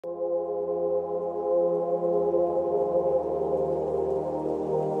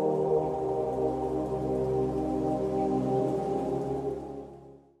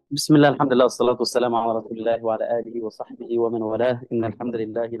بسم الله الحمد لله والصلاة والسلام على رسول الله وعلى آله وصحبه ومن والاه إن الحمد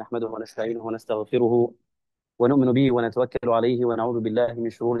لله نحمده ونستعينه ونستغفره ونؤمن به ونتوكل عليه ونعوذ بالله من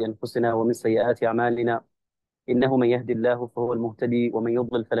شرور أنفسنا ومن سيئات أعمالنا إنه من يهدي الله فهو المهتدي ومن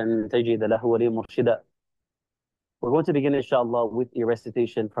يضلل فلن تجد له وليا مرشدا. We're going to begin inshallah with a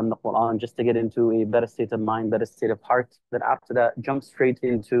recitation from the Quran just to get into a better state of mind, better state of heart. Then after that, jump straight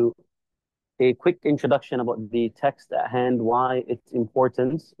into a quick introduction about the text at hand, why it's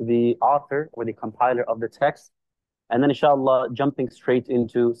important, the author or the compiler of the text, and then inshallah jumping straight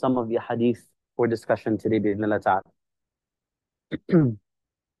into some of the hadith for discussion today بإذن ta'ala.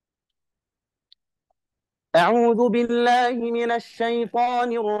 أعوذ بالله من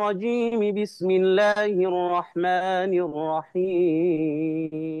الشيطان الرجيم بسم الله الرحمن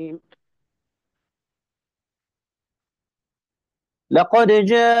الرحيم لقد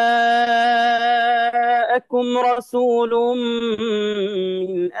جاءكم رسول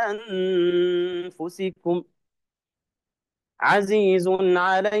من أنفسكم عزيز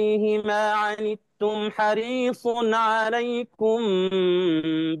عليه ما عنتم حريص عليكم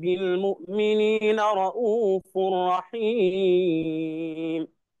بالمؤمنين رؤوف رحيم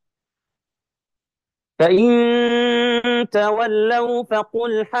فإن تولوا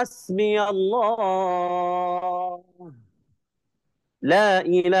فقل حسبي الله لا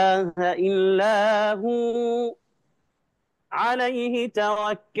إله إلا هو عليه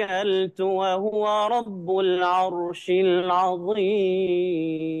توكلت وهو رب العرش العظيم.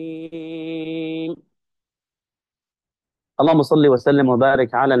 اللهم صل وسلم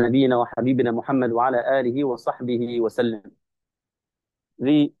وبارك على نبينا وحبيبنا محمد وعلى آله وصحبه وسلم.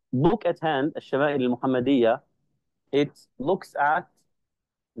 The book at hand, Ash-Shama'il Al-Muhammadiyya, it looks at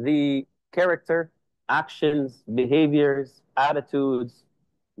the character, actions, behaviors, attitudes,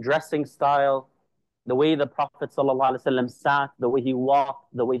 dressing style, the way the Prophet ﷺ sat, the way he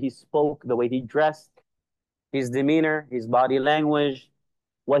walked, the way he spoke, the way he dressed, his demeanor, his body language,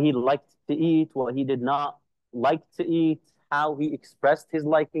 what he liked to eat, what he did not like to eat, how he expressed his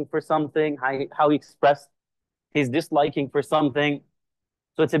liking for something, how he expressed his disliking for something.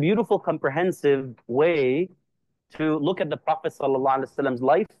 So it's a beautiful, comprehensive way to look at the Prophet ﷺ's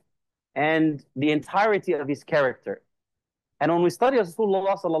life and the entirety of his character. And when we study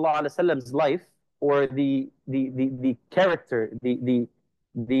Rasulullah ﷺ's life, or the character, the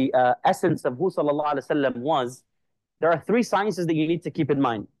essence of who Sallallahu Alaihi Wasallam was, there are three sciences that you need to keep in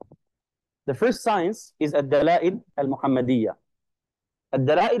mind. The first science is Al-Dala'il Al-Muhammadiyya.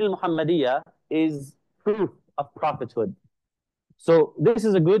 Al-Dala'il Al-Muhammadiyya is proof of prophethood. So this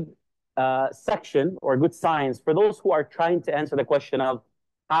is a good section or a good science for those who are trying to answer the question of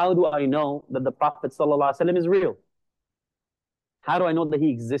how do I know that the Prophet Sallallahu Alaihi Wasallam is real? How do I know that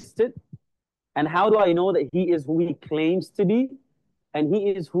he existed? And how do I know that he is who he claims to be? And he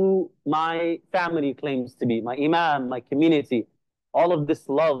is who my family claims to be, my imam, my community, all of this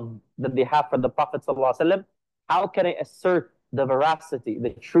love that they have for the Prophet ﷺ. How can I assert the veracity, the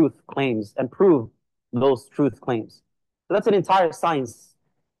truth claims, and prove those truth claims? So that's an entire science.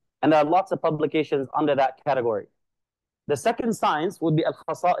 And there are lots of publications under that category. The second science would be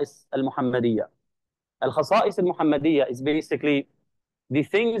Al-Khasa'is Al-Muhammadiyya. Al-Khasa'is Al-Muhammadiyya is basically the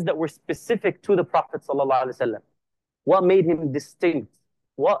things that were specific to the Prophet ﷺ. What made him distinct?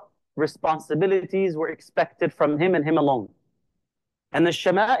 What responsibilities were expected from him and him alone? And the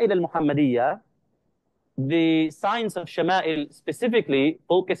Shama'il al-Muhammadiyya, the science of Shama'il specifically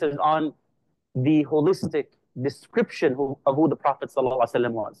focuses on the holistic description of who the Prophet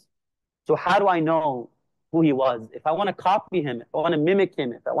ﷺ was. So how do I know who he was? If I want to copy him, if I want to mimic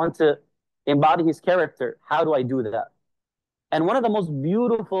him, if I want to embody his character, how do I do that? And one of the most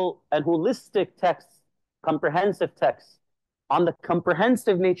beautiful and holistic texts, comprehensive texts, on the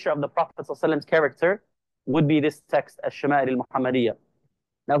comprehensive nature of the Prophet ﷺ's character would be this text, Ash-Shama'il al-Muhammadiyya.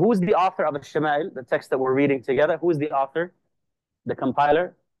 Now, who is the author of Ash-Shama'il, the text that we're reading together? Who is the author, the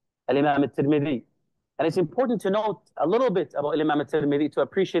compiler? Al-Imam al-Tirmidhi. And it's important to note a little bit about Al-Imam al-Tirmidhi to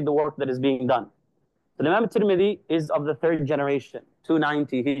appreciate the work that is being done. So Al-Imam al-Tirmidhi is of the third generation,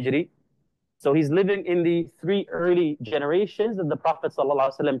 290 Hijri. So he's living in the three early generations that the Prophet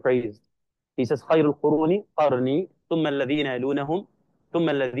ﷺ praised. He says, خَيْرُ الْقُرُونِ قَرْنِي ثُمَّ الَّذِينَ يَلُونَهُمْ ثُمَّ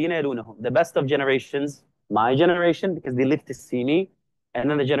الَّذِينَ يَلُونَهُمْ. The best of generations, my generation, because they lived to see me, and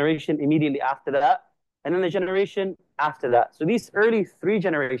then the generation immediately after that, and then the generation after that. So these early three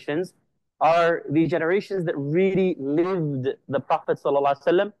generations are the generations that really lived the Prophet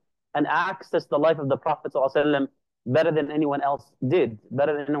ﷺ and accessed the life of the Prophet ﷺ better than anyone else did,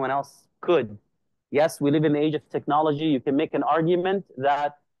 better than anyone else could. Yes, we live in the age of technology. You can make an argument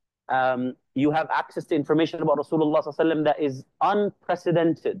that You have access to information about Rasulullah sallallahu alaihi wasallam that is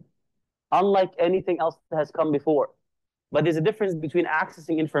unprecedented, unlike anything else that has come before. But there's a difference between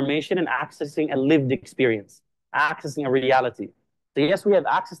accessing information and accessing a lived experience, accessing a reality. So yes, we have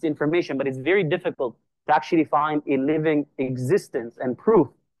access to information, but it's very difficult to actually find a living existence and proof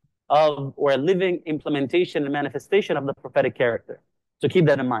of, or a living implementation and manifestation of the prophetic character. So keep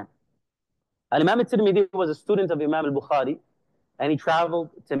that in mind. Al-Imam al-Tirmidhi was a student of Imam al-Bukhari, and he traveled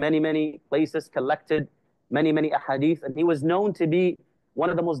to many, many places, collected many, many ahadith, and he was known to be one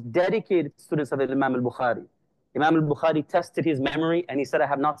of the most dedicated students of Imam al-Bukhari. Imam al-Bukhari tested his memory, and he said, I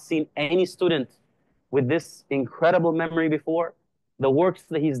have not seen any student with this incredible memory before. The works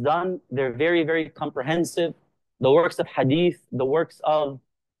that he's done, they're very, very comprehensive. The works of hadith, the works of,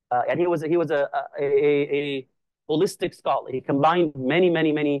 and he was a holistic scholar. He combined many,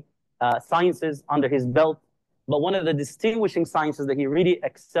 many, many sciences under his belt. But one of the distinguishing sciences that he really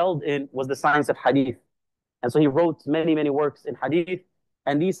excelled in was the science of hadith. And so he wrote many, many works in hadith.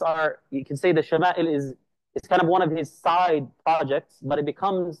 And these are, you can say the Shama'il is kind of one of his side projects, but it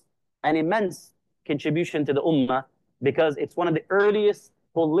becomes an immense contribution to the ummah because it's one of the earliest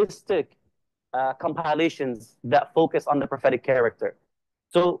holistic compilations that focus on the prophetic character.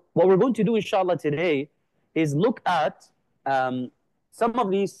 So what we're going to do, inshallah, today is look at some of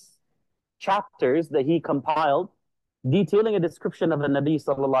these chapters that he compiled detailing a description of the Nabi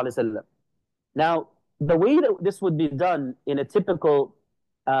sallallahu alaihi wasallam. Now, the way that this would be done in a typical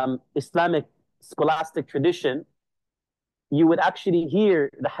Islamic scholastic tradition, you would actually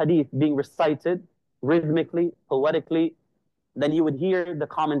hear the hadith being recited rhythmically, poetically, then you would hear the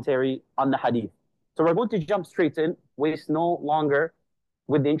commentary on the hadith. So we're going to jump straight in, waste no longer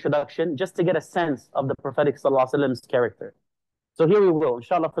with the introduction, just to get a sense of the Prophetic sallallahu alaihi wasallam's character. So here we will,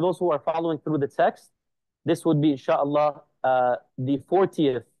 inshallah, for those who are following through the text, this would be, inshallah, the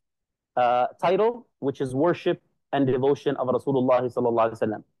 40th title, which is Worship and Devotion of Rasulullah sallallahu alaihi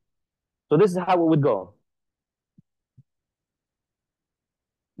wasallam. So this is how it would go.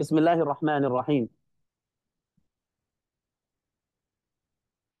 Bismillahir Rahmanir Rahim.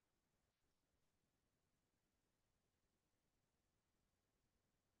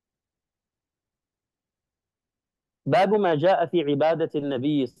 باب ما جاء في عبادة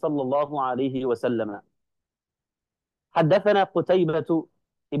النبي صلى الله عليه وسلم. حدثنا قتيبة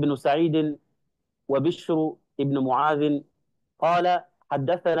ابن سعيد وبشر ابن معاذ قال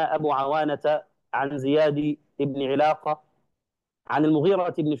حدثنا أبو عوانة عن زياد بن علاقة عن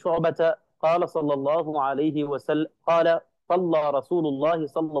المغيرة بن شعبة قال صلى الله عليه وسلم قال صلى رسول الله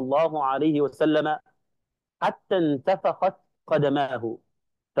صلى الله عليه وسلم حتى انتفخت قدماه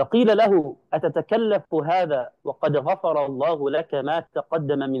فقيل له أتتكلف هذا وقد غفر الله لك ما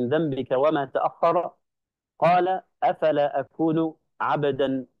تقدم من ذنبك وما تأخر قال أفلا أكون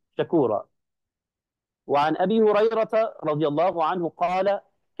عبدا شكورا. وعن أبي هريرة رضي الله عنه قال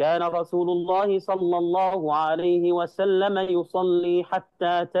كان رسول الله صلى الله عليه وسلم يصلي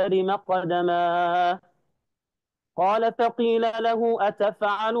حتى ترم قدماه قال فقيل له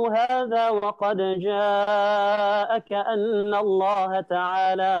أتفعل هذا وقد جاءك أن الله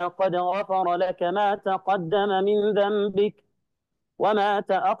تعالى قد غفر لك ما تقدم من ذنبك وما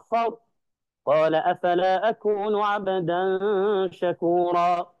تأخر قال أفلا أكون عبدا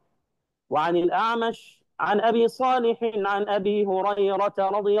شكورا. وعن الأعمش عن أبي صالح عن أبي هريرة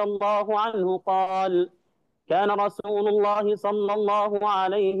رضي الله عنه قال كان رسول الله صلى الله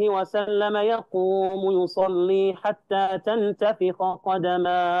عليه وسلم يقوم يصلي حتى تنتفخ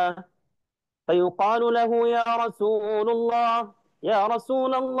قدماه فيقال له يا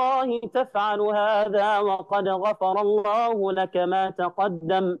رسول الله تفعل هذا وقد غفر الله لك ما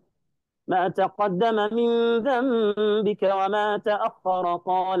تقدم من ذنبك وما تأخر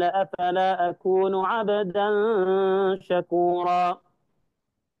قال أفلا أكون عبدا شكورا.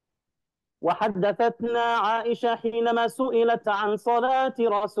 وحدثتنا عائشة حينما سئلت عن صلاة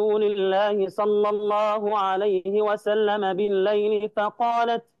رسول الله صلى الله عليه وسلم بالليل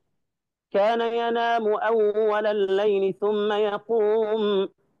فقالت كان ينام أول الليل ثم يقوم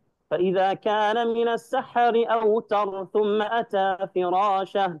فإذا كان من السحر أوتر ثم أتى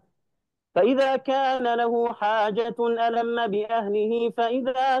فراشه فإذا كان له حاجة ألم بأهله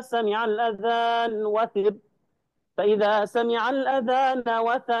فإذا سمع الأذان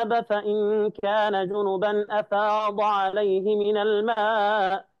وثب فإن كان جنبا أفاض عليه من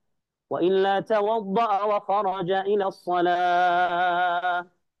الماء وإلا توضأ وخرج إلى الصلاة.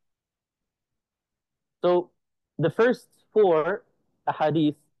 So the first four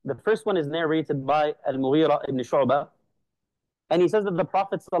ahadith, the first one is narrated by Al-Mughira ibn Shu'bah, and he says that the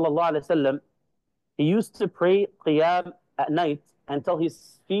Prophet sallallahu alaihi wasallam, he used to pray qiyam at night until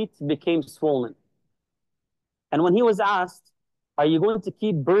his feet became swollen. And when he was asked, are you going to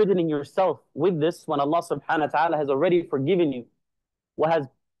keep burdening yourself with this when Allah subhanahu wa ta'ala has already forgiven you what has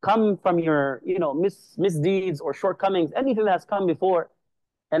come from your, misdeeds or shortcomings, anything that has come before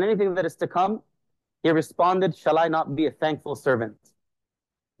and anything that is to come? He responded, shall I not be a thankful servant?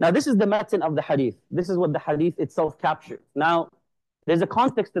 Now, this is the matan of the hadith. This is what the hadith itself captures. Now, there's a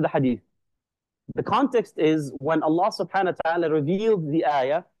context to the hadith. The context is when Allah subhanahu wa ta'ala revealed the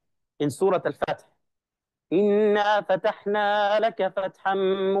ayah in Surah Al-Fath. إِنَّا فَتَحْنَا لَكَ فَتْحًا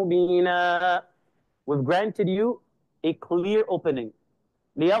مُبِينًا. We've granted you a clear opening.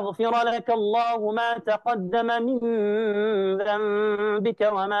 لِيَغْفِرَ لَكَ اللَّهُ مَا تَقَدَّمَ مِن ذَنبِكَ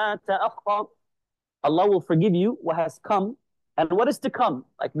وَمَا تَأَخَّرَ. Allah will forgive you what has come and what is to come.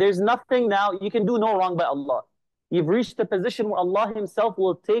 Like, there's nothing now, you can do no wrong by Allah. You've reached a position where Allah Himself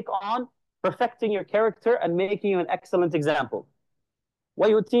will take on perfecting your character and making you an excellent example.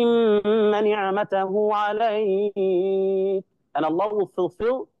 وَيُتِمَّ نِعْمَتَهُ عَلَيْكَ. And Allah will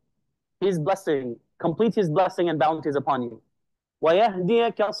fulfill His blessing, complete His blessing and bounties upon you.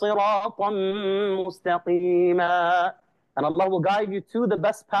 وَيَهْدِيَكَ صِرَاطًا مُسْتَقِيمًا. And Allah will guide you to the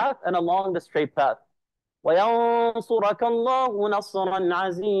best path and along the straight path. وَيَنْصُرَكَ اللَّهُ نَصْرًا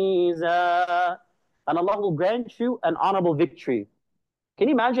عَزِيزًا. And Allah will grant you an honorable victory. Can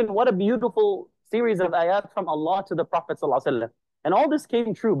you imagine what a beautiful series of ayat from Allah to the Prophet ﷺ? And all this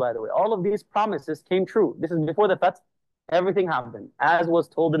came true, by the way. All of these promises came true. This is before the Fath. Everything happened, as was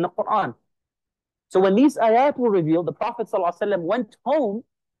told in the Quran. So when these ayat were revealed, the Prophet ﷺ went home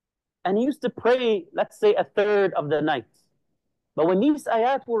and he used to pray, let's say, a third of the night. But when these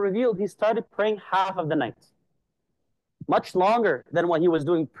ayat were revealed, he started praying half of the night. Much longer than what he was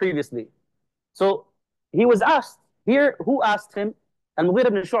doing previously. So he was asked, here, who asked him? Al-Mughira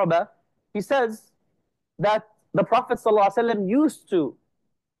ibn Shu'bah, he says that the Prophet ﷺ used to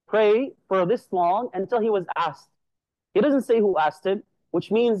pray for this long until he was asked. He doesn't say who asked him,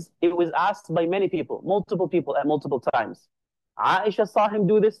 which means it was asked by many people, multiple people at multiple times. Aisha saw him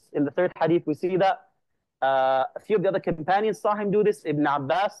do this. In the third hadith, we see that. A few of the other companions saw him do this. Ibn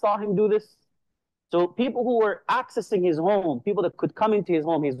Abbas saw him do this. So people who were accessing his home, people that could come into his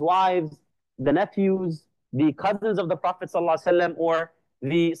home, his wives, the nephews, the cousins of the Prophet ﷺ, or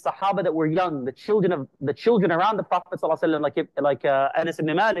the Sahaba that were young, the children around the Prophet ﷺ, like Anas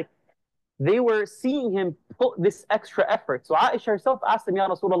ibn Malik, they were seeing him put this extra effort. So Aisha herself asked him, Ya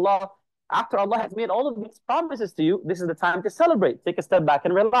Rasulullah, after Allah has made all of these promises to you, this is the time to celebrate. Take a step back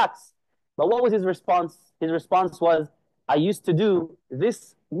and relax. But what was his response? His response was, I used to do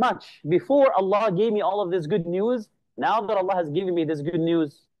this much before Allah gave me all of this good news. Now that Allah has given me this good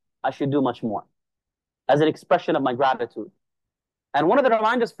news, I should do much more, as an expression of my gratitude. And one of the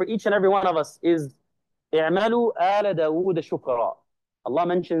reminders for each and every one of us is, اعملوا آل داود شكرا.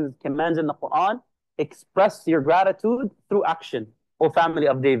 Allah commands in the Quran, express your gratitude through action, O family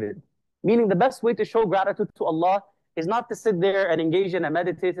of David. Meaning the best way to show gratitude to Allah is not to sit there and engage in a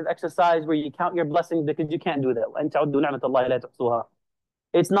meditative exercise where you count your blessings, because you can't do that. وَإِن تَعُدُّوا نِعْمَةَ اللَّهِ لَا تُحْصُوهَا.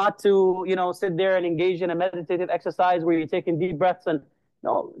 It's not to, sit there and engage in a meditative exercise where you're taking deep breaths. And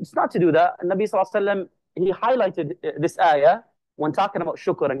no, it's not to do that. And Nabi Sallallahu Alaihi Wasallam, he highlighted this ayah when talking about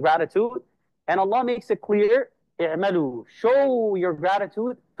shukr and gratitude. And Allah makes it clear, اعملوا, show your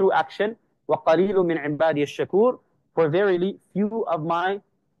gratitude through action. وَقَلِيلٌ مِّنْ عِبَادِيَ الشَّكُورِ. For verily, few of my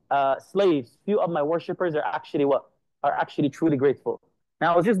slaves, few of my worshippers are actually what? Are actually truly grateful.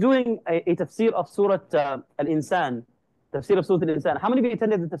 Now, I was just doing a tafsir of Surah Al-Insan. Tafsir of Surah Al-Insan. How many of you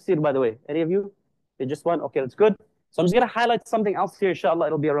attended the tafsir, by the way? Any of you? Okay, just one? Okay, that's good. So I'm just going to highlight something else here, inshallah.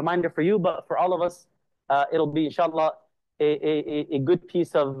 It'll be a reminder for you, but for all of us, it'll be, inshallah, a good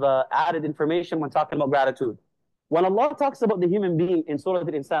piece of added information when talking about gratitude. When Allah talks about the human being in Surah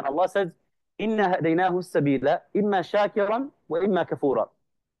Al-Insan, Allah says, إِنَّا هَدَيْنَاهُ السَّبِيلَ إِمَّا شَاكِرًا وَإِمَّا كَفُورًا.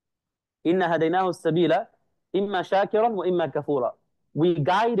 إِنَّا هَدَيْنَاهُ السَّبِيلَ إِمَّا شَاكِرًا وَإِمَّا كَفُورًا. We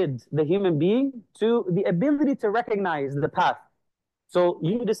guided the human being to the ability to recognize the path. So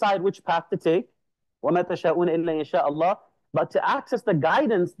you decide which path to take. وَمَا تَشَاءُونَ إِلَّا يَشَاءَ اللَّهُ. But to access the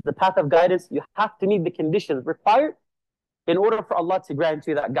guidance, the path of guidance, you have to meet the conditions required in order for Allah to grant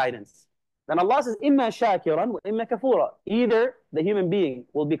you that guidance. Then Allah says, إِمَّا شَاكِرًا وَإِمَّا كَفُورًا. Either the human being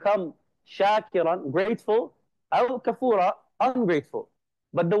will become shakiran, grateful, أو كفورا, ungrateful.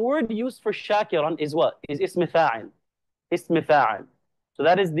 But the word used for shakiran is what? Is ism fa'il. Ism fa'il. So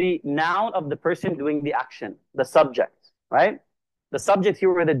that is the noun of the person doing the action, the subject, right? The subject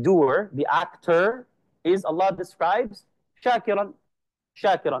here, where the doer, the actor, is, Allah describes shakiran,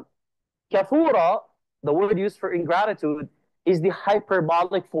 shakiran. Kafura, the word used for ingratitude, is the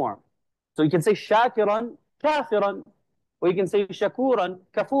hyperbolic form. So you can say shakiran, kafiran. or you can say shakuran,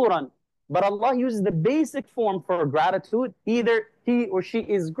 kafuran. But Allah uses the basic form for gratitude. Either he or she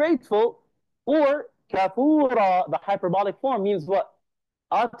is grateful, or kafura, the hyperbolic form, means what?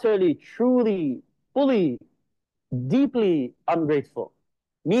 Utterly, truly, fully, deeply ungrateful.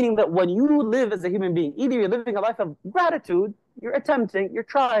 Meaning that when you live as a human being, either you're living a life of gratitude, you're attempting, you're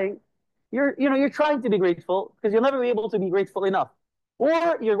trying, you're trying to be grateful because you'll never be able to be grateful enough,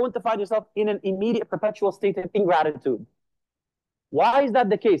 or you're going to find yourself in an immediate perpetual state of ingratitude. Why is that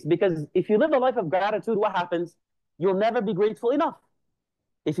the case? Because if you live a life of gratitude, what happens? You'll never be grateful enough.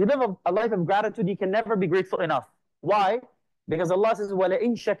 If you live a life of gratitude, you can never be grateful enough. Why? Because Allah says,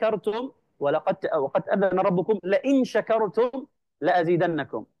 وَلَئِن شَكَرْتُمْ وَقَدْ أَذَنَ رَبُّكُمْ لَئِن شَكَرْتُمْ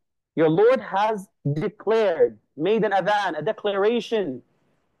لَأَزِيدَنَّكُمْ. Your Lord has declared, made an adhan, a declaration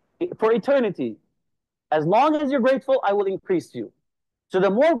for eternity. As long as you're grateful, I will increase you. So the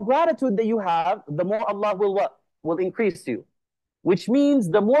more gratitude that you have, the more Allah will what? Will increase you. Which means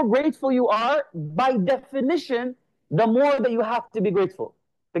the more grateful you are, by definition, the more that you have to be grateful.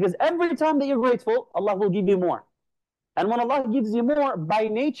 Because every time that you're grateful, Allah will give you more. And when Allah gives you more, by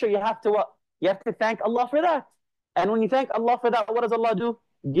nature, you have to what? You have to thank Allah for that. And when you thank Allah for that, what does Allah do?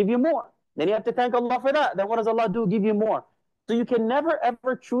 Give you more. Then you have to thank Allah for that. Then what does Allah do? Give you more. So you can never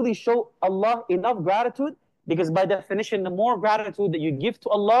ever truly show Allah enough gratitude, because by definition, the more gratitude that you give to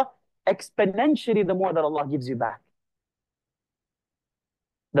Allah, exponentially the more that Allah gives you back.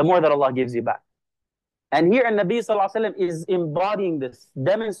 The more that Allah gives you back. And here Nabi Sallallahu Alaihi Wasallam is embodying this,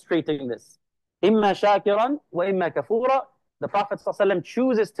 demonstrating this. Imma shakiran wa imma kafura. The Prophet Sallallahu Alaihi Wasallam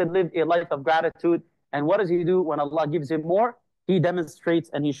chooses to live a life of gratitude. And what does he do when Allah gives him more? He demonstrates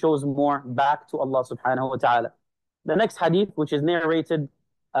and he shows more back to Allah subhanahu wa ta'ala. The next hadith, which is narrated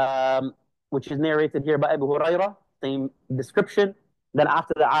here by Abu Hurairah, same description. Then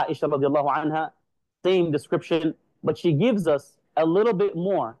after the Aisha radiallahu anha, same description, but she gives us a little bit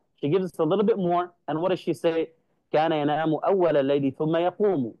more. She gives us a little bit more. And what does she say? كان ينام أول الليل ثم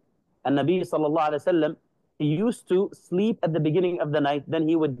يقوم. And Nabi sallallahu alayhi wa sallam, he used to sleep at the beginning of the night, then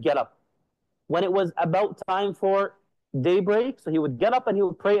he would get up. When it was about time for daybreak, so he would get up and he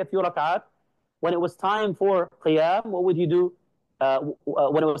would pray a few rak'at. When it was time for qiyam, what would he do?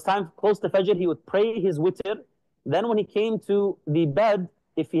 When it was time close to Fajr, he would pray his witr. Then when he came to the bed,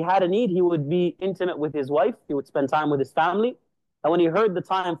 if he had a need, he would be intimate with his wife. He would spend time with his family. And when he heard the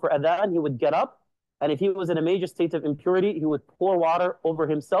time for adhan, he would get up. And if he was in a major state of impurity, he would pour water over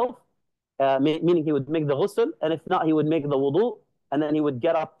himself, meaning he would make the ghusl. And if not, he would make the wudu. And then he would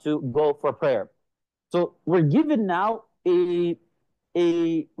get up to go for prayer. So we're given now a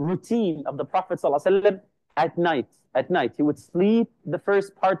routine of the Prophet ﷺ at night. At night, he would sleep the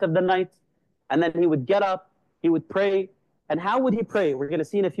first part of the night, and then he would get up, he would pray. And how would he pray? We're going to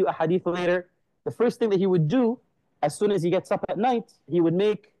see in a few ahadith later. The first thing that he would do, as soon as he gets up at night, he would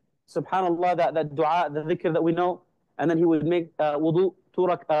make, subhanallah, that dua, the dhikr that we know, and then he would make wudu,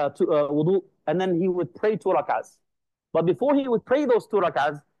 wudu, and then he would pray 2 rak'ahs. But before he would pray those 2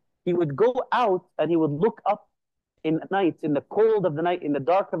 rak'ahs, he would go out and he would look up in the night, in the cold of the night, in the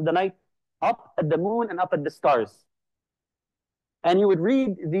dark of the night, up at the moon and up at the stars. And he would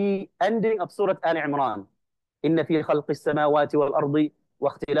read the ending of Surah Al-Imran. إِنَّ فِي خَلْقِ السَّمَاوَاتِ وَالْأَرْضِ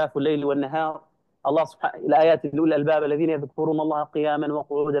وَاخْتِلَافُ اللَّيْلِ وَالنَّهَارِ. Allah subhanahu الآيات لأولي الألباب الذين يذكرون الله قياما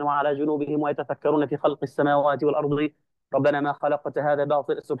وقعودا وعلى جنوبهم ويتفكرون في خلق السماوات والأرض ربنا ما خلقت هذا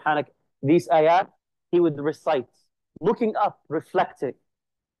باطل سبحانك. These ayat he would recite, looking up, reflecting.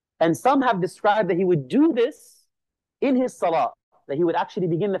 And some have described that he would do this in his salah, that he would actually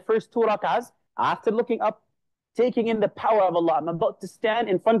begin the first 2 rak'ahs after looking up, taking in the power of Allah. I'm about to stand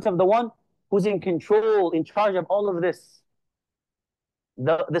in front of the one who's in control, in charge of all of this,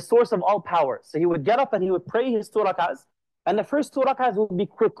 the source of all power. So he would get up and he would pray his 2 rak'ahs, and the first 2 rak'ahs would be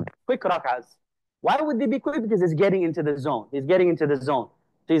quick rak'ahs. Why would they be quick? Because he's getting into the zone. He's getting into the zone.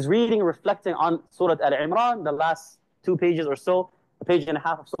 So he's reading, reflecting on Surah Al-Imran, the last 2 pages or so, a page and a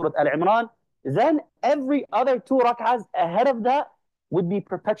half of Surah Al-Imran. Then every other 2 rak'ahs ahead of that would be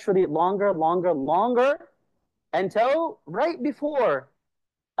perpetually longer, until right before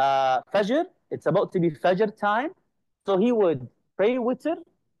Fajr. It's about to be Fajr time. So he would pray witr,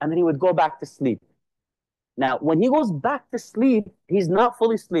 and then he would go back to sleep. Now, when he goes back to sleep, he's not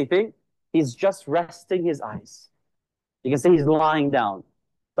fully sleeping. He's just resting his eyes. You can say he's lying down.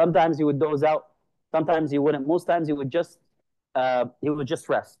 Sometimes he would doze out. Sometimes he wouldn't. Most times he would just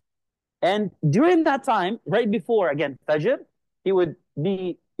rest. And during that time, right before, again, Fajr, he would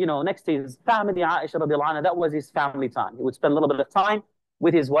be, next to his family, Aisha radiallahu anha. That was his family time. He would spend a little bit of time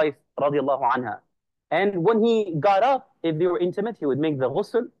with his wife radiallahu anha. And when he got up, if they were intimate, he would make the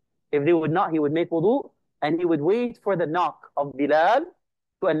ghusl. If they would not, he would make wudu. and he would wait for the knock of Bilal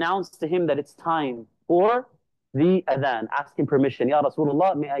to announce to him that it's time for the adhan, asking permission. Ya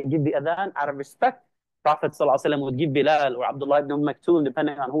Rasulullah, may I give the adhan out of respect? Prophet ﷺ would give Bilal or Abdullah ibn Maktoum,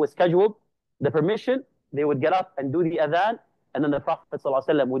 depending on who was scheduled, the permission. They would get up and do the adhan, and then the Prophet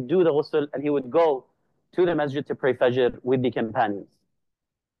ﷺ would do the ghusl, and he would go to the masjid to pray Fajr with the companions.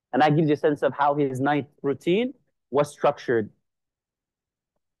 And that gives you a sense of how his night routine was structured.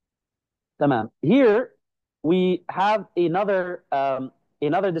 Tamam. Here we have another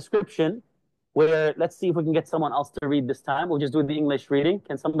description where, let's see if we can get someone else to read this time. We'll just do the English reading.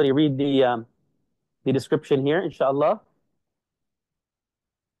 Can somebody read the description here, inshallah?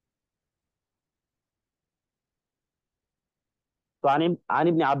 عن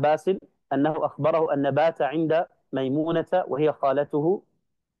ابن عباس أنه أخبره أن بات عند ميمونة وهي خالته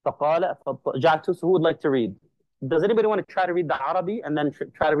فقال فجعت. So who would like to read? Does anybody want to try to read the Arabic and then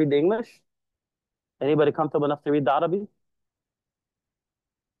try to read the English? Anybody comfortable enough to read the Arabic?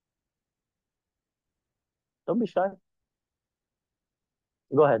 Don't be shy.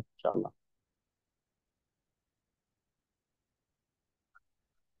 Go ahead, inshallah.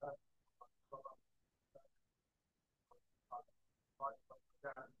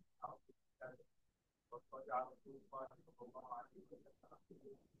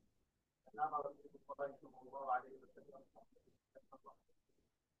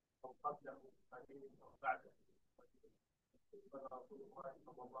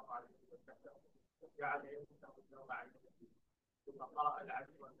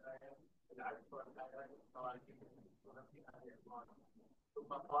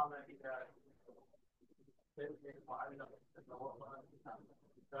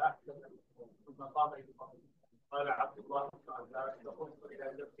 قال عبد الله بن عباس فقمت الى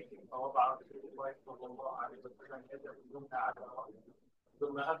نفسه فوضع رسول الله صلى الله عليه وسلم يده اليمنى على راسه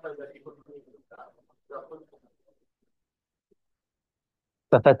ثم اخذ بكفه اليسرى فقلت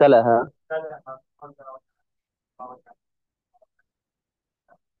ففتلها.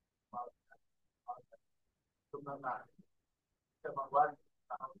 ثم مع كما قال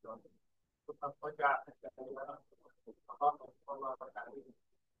ثم رجع فقام صلى الله عليه وسلم.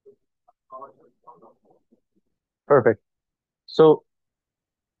 Perfect. So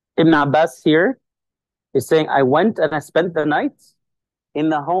Ibn Abbas here is saying, I went and I spent the night in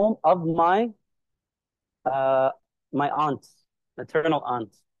the home of my aunt, maternal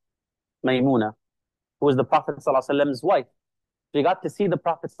aunt, Maymuna, who was the Prophet ﷺ's wife. So he got to see the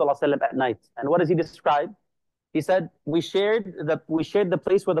Prophet ﷺ at night. And what does he describe? He said, we shared the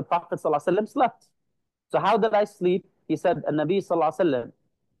place where the Prophet ﷺ slept. So how did I sleep? He said, An-Nabi ﷺ,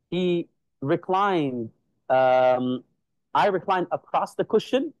 he reclined, I reclined across the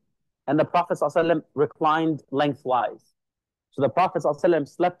cushion, and the Prophet ﷺ reclined lengthwise. So the Prophet ﷺ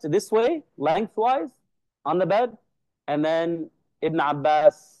slept this way, lengthwise, on the bed, and then Ibn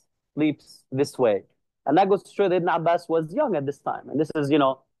Abbas sleeps this way. And that goes to show that Ibn Abbas was young at this time. And this is,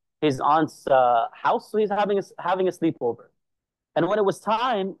 his aunt's house, so he's having a sleepover. And when it was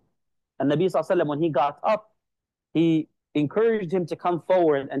time, and Nabi Sallallahu Alaihi Wasallam, when he got up, he encouraged him to come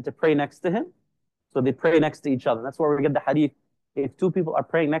forward and to pray next to him. So they pray next to each other. That's where we get the hadith. If two people are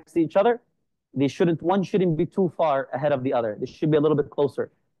praying next to each other, one shouldn't be too far ahead of the other. They should be a little bit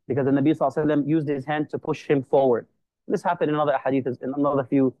closer, because the Nabi Sallallahu Alaihi Wasallam used his hand to push him forward. This happened in another hadith, in another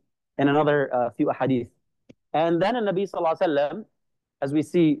few hadith. And then the Nabi Sallallahu Alaihi Wasallam, as we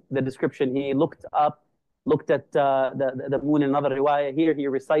see the description, he looked up, looked at the moon in another riwayah. Here he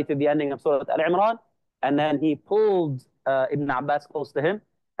recited the ending of Surah Al-Imran, and then he pulled Ibn Abbas close to him,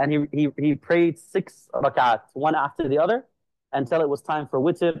 and he prayed 6 rak'at, one after the other, until it was time for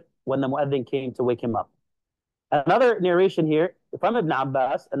witr, when the muezzin came to wake him up. Another narration here from Ibn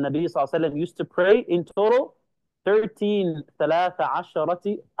Abbas, and Nabi Sallallahu Alaihi Wasallam used to pray in total 13 rak'ah.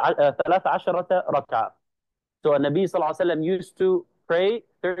 So Nabi Sallallahu Alaihi Wasallam used to pray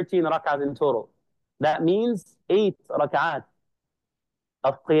 13 rak'ahs in total. That means 8 rak'at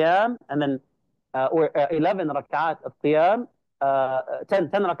of qiyam, and then or 11 rak'at of qiyam, 10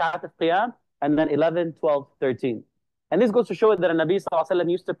 rak'at of qiyam, and then 11, 12, 13. And this goes to show that the Nabi Sallallahu Alaihi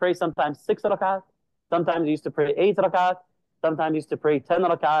Wasallam used to pray sometimes 6 rak'at, sometimes he used to pray 8 rak'at, sometimes he used to pray 10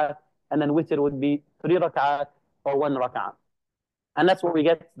 rak'at, and then witr would be 3 rak'at or 1 rak'at. And that's where we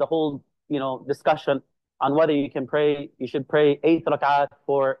get the whole, discussion on whether you should pray 8 rak'at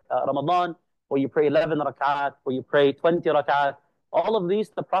for Ramadan, or you pray 11 rak'at, or you pray 20 rak'at. All of these,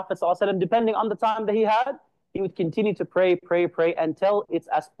 the Prophet ﷺ, depending on the time that he had, he would continue to pray until it's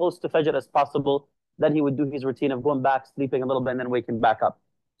as close to Fajr as possible. Then he would do his routine of going back, sleeping a little bit, and then waking back up.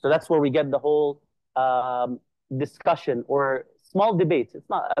 So that's where we get the whole discussion or small debates. It's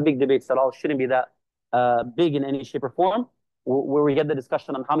not a big debate at all. It shouldn't be that big in any shape or form, where we get the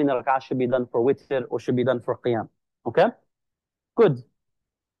discussion on how many rak'ahs should be done for witr or should be done for qiyam. Okay? Good.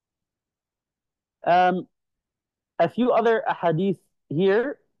 Um, a few other hadith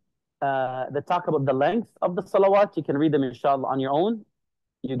here that talk about the length of the salawat. You can read them, inshallah, on your own.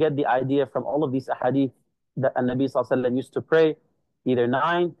 You get the idea from all of these hadith that Nabi Sallallahu Alaihi Wasallam used to pray either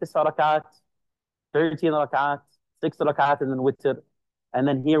 9, 9 rakat, 13 rakat, 6 rakat, and then witr. And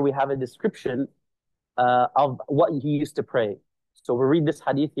then here we have a description of what he used to pray. So we'll read this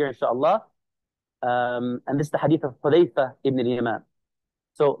hadith here, inshallah. And this is the hadith of Hudayfa ibn al-Yaman.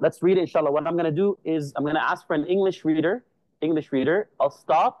 So let's read it, inshallah. What I'm going to do is I'm going to ask for an English reader. English reader. I'll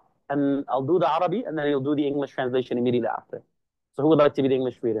stop and I'll do the Arabic, and then he'll do the English translation immediately after. So who would like to be the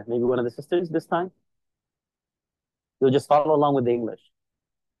English reader? Maybe one of the sisters this time? You'll just follow along with the English.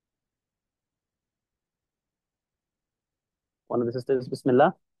 One of the sisters,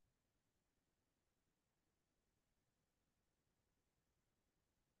 Bismillah.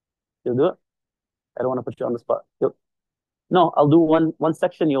 You'll do it? I don't want to put you on the spot. No, I'll do one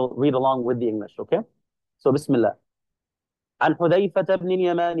section. You'll read along with the English, okay? So Bismillah. عن حذيفة بن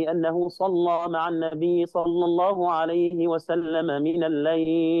اليمان أنه صلى مع النبي صلى الله عليه وسلم من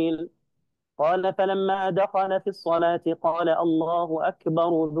الليل قال فلما دخل في الصلاة قال الله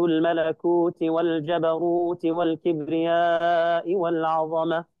أكبر ذو الملكوت والجبروت والكبرياء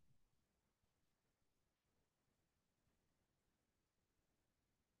والعظمة.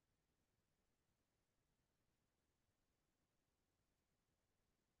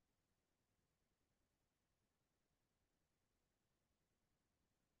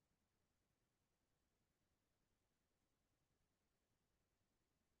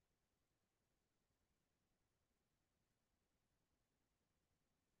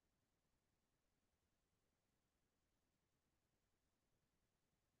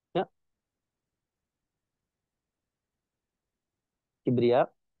 Yeah.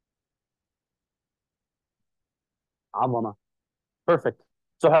 كبرياء عظمة. Perfect.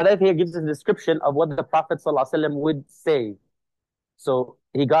 So Hadith here gives us a description of what the Prophet ﷺ would say. So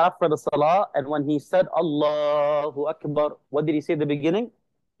he got up for the salah, and when he said Allahu Akbar, what did he say at the beginning?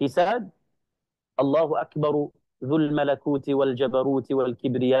 He said, Allahu Akbar dhul malakuti wal jabaruti wal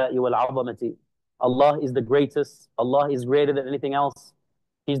kibriyai wal azamati. Allah is the greatest. Allah is greater than anything else.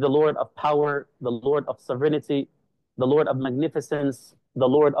 He's the Lord of power, the Lord of sovereignty, the Lord of magnificence, the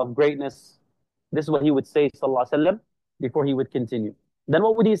Lord of greatness. This is what he would say, sallallahu alaihi wasallam, before he would continue. Then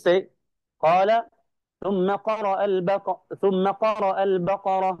what would he say? قال ثم قرأ البقرة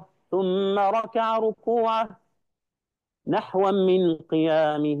ثم ركع ركوعه نحوا من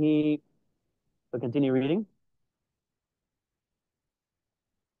قيامه. So continue reading.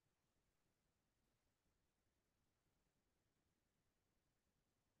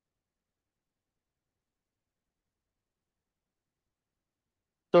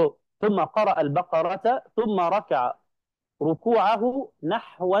 So ثم قرأ البقرة ثم ركع ركوعه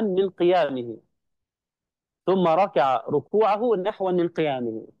نحوا من قيامه. ثم ركع ركوعه نحوا من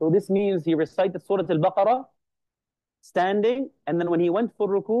قيامه. So this means he recited Surah Al-Baqarah standing, and then when he went for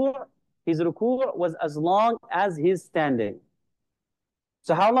ruku', his ruku' was as long as his standing.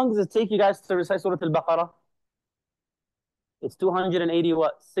 So how long does it take you guys to recite Surah Al-Baqarah? It's 280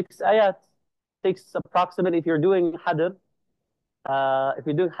 what? 6 ayat. Takes approximately, if you're doing hadr,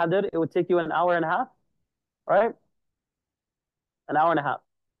 it would take you an hour and a half, right? An hour and a half.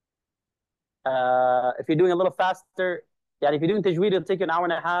 If you're doing a little faster, yeah, if you're doing tajweed, it'll take you an hour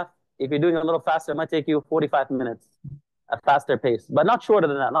and a half. If you're doing a little faster, it might take you 45 minutes, a faster pace, but not shorter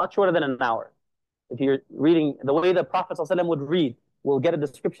than that, not shorter than an hour. If you're reading the way the Prophet ﷺ would read, we'll get a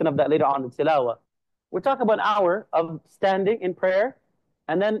description of that later on in tilawah. We're talking about an hour of standing in prayer,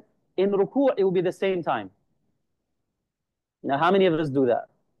 and then in ruku' it will be the same time. Now, how many of us do that?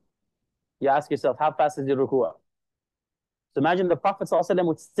 You ask yourself, how fast is your ruku'? So imagine the Prophet ﷺ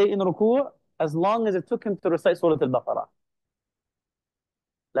would stay in ruku' as long as it took him to recite Surah Al-Baqarah.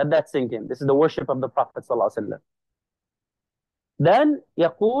 Let that sink in. This is the worship of the Prophet ﷺ. Then,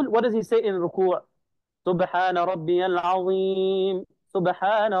 يقول, what does he say in ruku'? سبحان ربي العظيم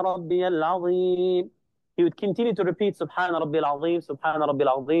سبحان ربي العظيم. He would continue to repeat سبحان ربي العظيم سبحان ربي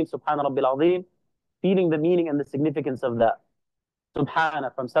العظيم سبحان ربي العظيم, feeling the meaning and the significance of that.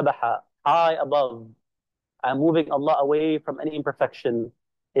 Subhana, from sabaha, high above. I'm moving Allah away from any imperfection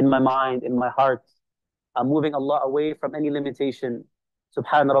in my mind, in my heart. I'm moving Allah away from any limitation.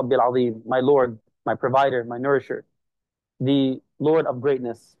 Subhana Rabbil Azim, my Lord, my provider, my nourisher, the Lord of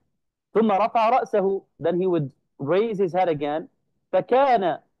greatness. ثم رفع رأسه, then he would raise his head again.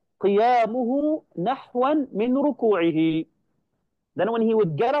 فكان قيامه نحوا من ركوعه. Then when he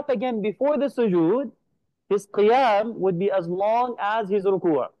would get up again before the sujood, his qiyam would be as long as his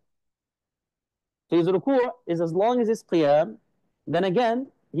ruku'. So his ruku' is as long as his qiyam. Then again,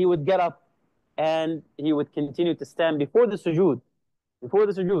 he would get up and he would continue to stand before the sujood,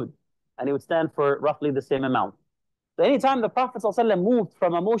 and he would stand for roughly the same amount. So anytime the Prophet ﷺ moved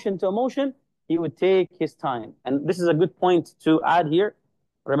from emotion to emotion, he would take his time. And this is a good point to add here.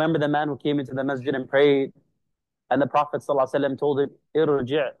 Remember the man who came into the masjid and prayed, and the Prophet ﷺ told him,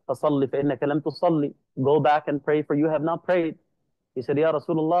 "Irji' fasalli فإنك لم تصلي." Go back and pray, for you have not prayed. He said, "Ya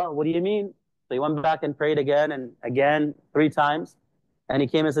Rasulullah, what do you mean?" So he went back and prayed again and again, 3 times. And he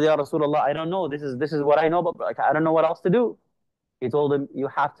came and said, "Ya Rasulullah, I don't know. This is what I know, but like, I don't know what else to do." He told him, "You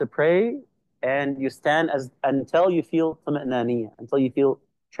have to pray and you stand until you feel tuma'naniyah, until you feel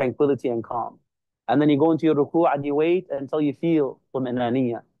tranquility and calm. And then you go into your ruku' and you wait until you feel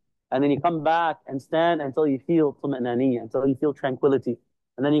tuma'naniyah. And then you come back and stand until you feel tuma'naniyah, until you feel tranquility.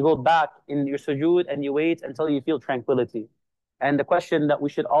 And then you go back in your sujood and you wait until you feel tranquility." And the question that we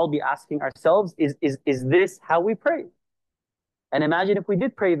should all be asking ourselves is this how we pray? And imagine if we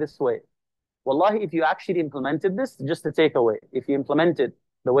did pray this way. Wallahi, if you actually implemented this, just a takeaway, if you implemented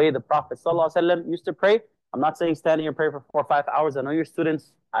the way the Prophet ﷺ used to pray, I'm not saying stand here and pray for 4 or 5 hours. I know you're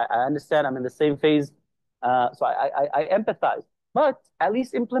students. I understand. I'm in the same phase. So I empathize. But at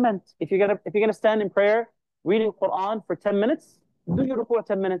least implement. If you're gonna stand in prayer, reading Quran for 10 minutes, do your ruku'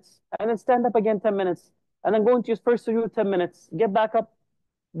 10 minutes, and then stand up again 10 minutes, and then go into your first sujood 10 minutes, get back up,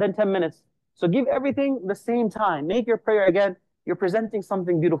 then 10 minutes. So give everything the same time. Make your prayer again. You're presenting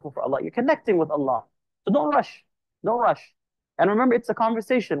something beautiful for Allah. You're connecting with Allah. So don't rush. Don't rush. And remember, it's a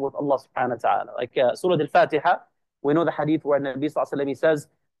conversation with Allah subhanahu wa ta'ala. Like Surah Al-Fatiha, we know the hadith where Nabi sallallahu alayhi wa sallam, he says,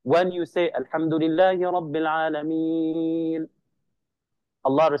 when you say, Alhamdulillahi Rabbil Alameen,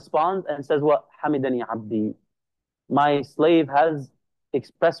 Allah responds and says, what? Hamidani abdi. My slave has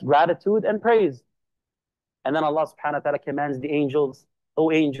expressed gratitude and praise. And then Allah subhanahu wa ta'ala commands the angels,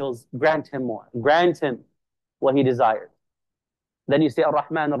 "O angels, grant him more. Grant him what he desires." Then you say,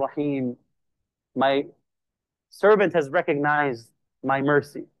 Ar-Rahman Ar-Rahim, my servant has recognized my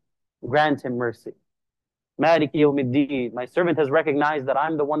mercy. Grant him mercy. Maliki Yawmiddin, my servant has recognized that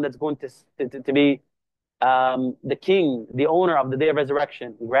I'm the one that's going to be the king, the owner of the day of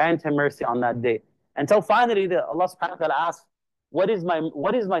resurrection. Grant him mercy on that day. Until finally Allah subhanahu wa ta'ala asks, what is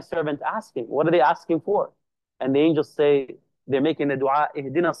my servant asking? What are they asking for? And the angels say, they're making the dua,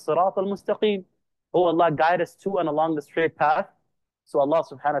 Ihdina as-sirat al-mustaqim. Oh Allah, guide us to and along the straight path. So Allah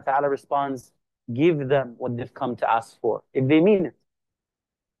subhanahu wa ta'ala responds, give them what they've come to ask for. If they mean it.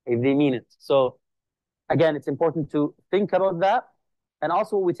 If they mean it. So again, it's important to think about that. And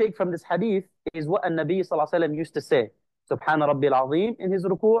also what we take from this hadith is what Nabi sallallahu alayhi wa sallam used to say. Subhana Rabbil Azim in his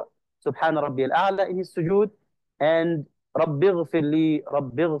ruku', Subhana Rabbil A'la in his sujood, and Rabbi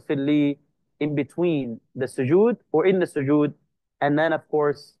ghfir li in between the sujood or in the sujood. And then of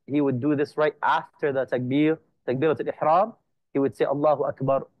course, he would do this right after the takbirat al-ihram. He would say, Allahu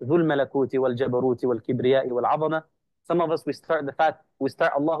Akbar, Dhul Malakuti wal Jabaruti wal Kibriyai wal Azama. Some of us, we start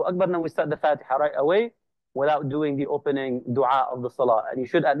Allahu Akbar, and then we start the Fatiha right away without doing the opening dua of the salah. And you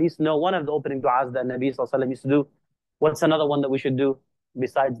should at least know one of the opening duas that Nabi sallallahu alaihi wasallam used to do. What's another one that we should do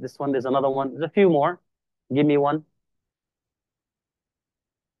besides this one? There's another one. There's a few more. Give me one.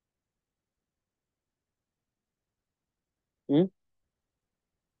 Hmm?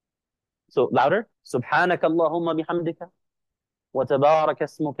 So louder. Subhanaka Allahumma bihamdika wa tabaraka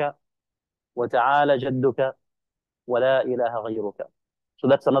ismuka wa ta'ala jadduka wa la ilaha ghayruka. So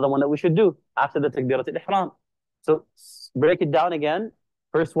that's another one that we should do after the takbirat al-ihram. So break it down again.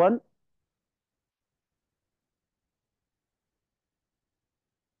 First one,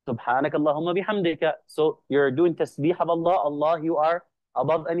 Subhanak Allahumma bihamdika. So you're doing tasbih of Allah. Allah, you are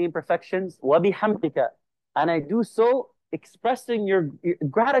above any imperfections. Wa bihamdika. And I do so expressing your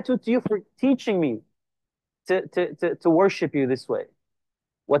gratitude to you for teaching me to worship you this way.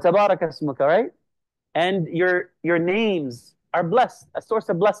 Wa tabaraka ismuka, right? And your names are blessed, a source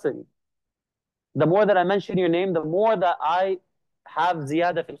of blessing. The more that I mention your name, the more that I have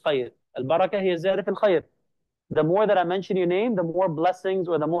ziyada fil khayr. Al-barakah hiya ziyada fil khayr. The more that I mention your name, the more blessings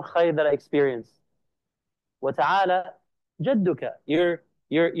or the more khayr that I experience. Wa ta'ala jadduka. Your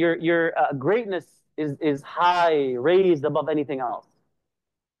greatness is high, raised above anything else.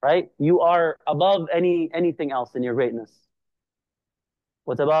 Right? You are above anything else in your greatness.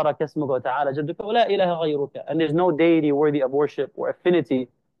 وَتَبَارَكَ اسْمُكَ وَتَعَالَى جَدُّكَ وَلَا إِلَهَ غَيْرُكَ. And there's no deity worthy of worship or affinity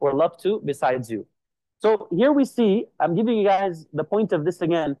or love to besides you. So here we see, I'm giving you guys the point of this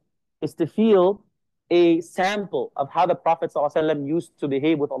again, is to feel a sample of how the Prophet ﷺ used to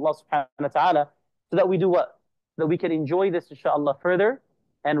behave with Allah subhanahu wa ta'ala, so that we do what? That we can enjoy this inshallah further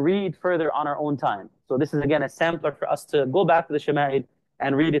and read further on our own time. So this is again a sampler for us to go back to the Shama'il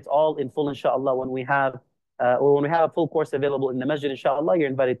and read it all in full, inshallah, when we have or when we have a full course available in the masjid, inshallah, you're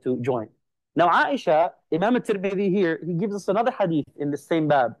invited to join. Now, Aisha, Imam al-Tirmidhi here, he gives us another hadith in the same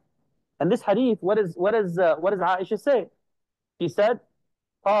bab. And this hadith, what does Aisha say? She said,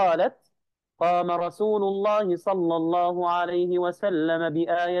 قالت قام رسول الله صلى الله عليه وسلم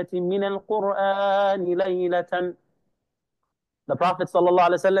بآية من القرآن ليلة. The Prophet صلى الله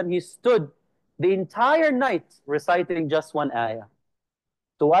عليه وسلم, he stood the entire night reciting just one ayah.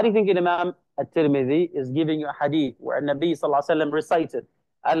 So why do you think Imam At-Tirmidhi is giving you a hadith where Nabi sallallahu alaihi wasallam recited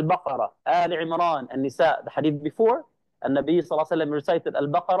Al-Baqarah, Al-Imran, and Nisa? The hadith before, Nabi sallallahu alaihi wasallam recited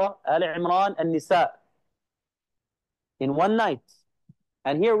Al-Baqarah, Al-Imran, and Nisa in one night.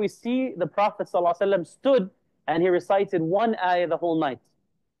 And here we see the Prophet sallallahu alaihi wasallam stood and he recited one ayah the whole night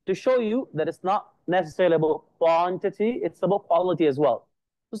to show you that it's not necessarily about quantity, it's about quality as well.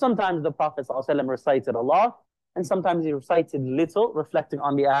 So sometimes the Prophet sallallahu alaihi wasallam recited a lot, and sometimes he recited little, reflecting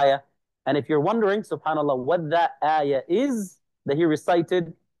on the ayah. And if you're wondering, subhanAllah, what that ayah is that he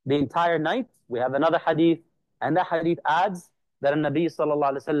recited the entire night, we have another hadith, and that hadith adds that Nabi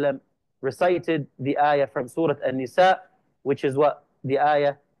sallallahu alaihi wasallam recited the ayah from Surah An-Nisa, which is what? The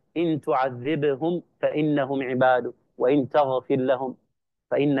ayah, إِن تُعَذِّبْهُمْ فَإِنَّهُمْ عِبَادُ وَإِن تَغْفِرْ لَهُمْ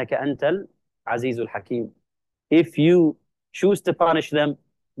فَإِنَّكَ أَنْتَ الْعَزِيزُ الْحَكِيمُ. If you choose to punish them,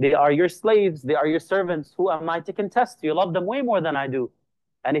 they are your slaves, they are your servants. Who am I to contest? You love them way more than I do.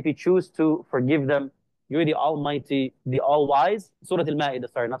 And if you choose to forgive them, you're the Almighty, the All-Wise. Surah Al-Ma'idah,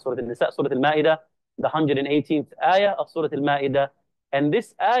 sorry, not Surah Al-Nisa, Surah Al-Ma'idah, the 118th ayah of Surah Al-Ma'idah. And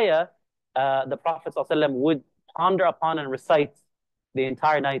this ayah, the Prophet ﷺ would ponder upon and recite the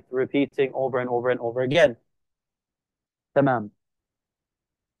entire night, repeating over and over and over again. Tamam.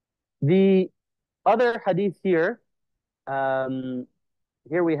 The other hadith here,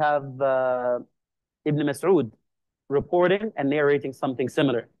 here we have Ibn Mas'ud reporting and narrating something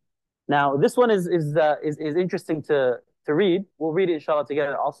similar. Now, this one is interesting to read. We'll read it inshallah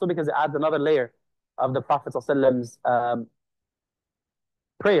together also because it adds another layer of the Prophet ﷺ's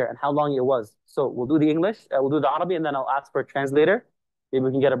prayer and how long it was. So we'll do the English, we'll do the Arabic, and then I'll ask for a translator. Maybe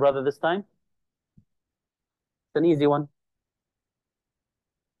we can get a brother this time. It's an easy one.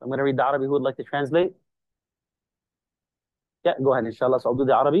 I'm going to read the Arabic. Who would like to translate? Yeah, go ahead, inshallah. So I'll do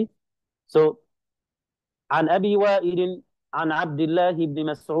the Arabic. So, عن أبي وائل عن عبد الله بن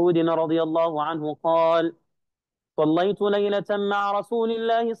مسعود رضي الله عنه قال: صليت ليلة مع رسول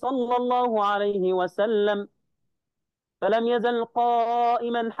الله صلى الله عليه وسلم فلم يزل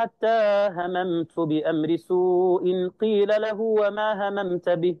قائما حتى هممت بأمر سوء قيل له وما هممت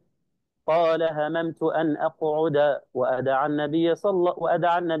به قال هممت أن أقعد وأدع النبي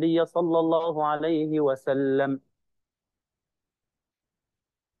صلى الله عليه وسلم.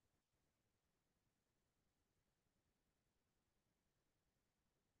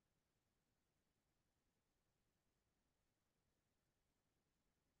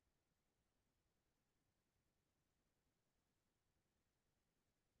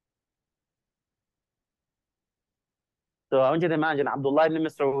 So I want you to imagine Abdullah ibn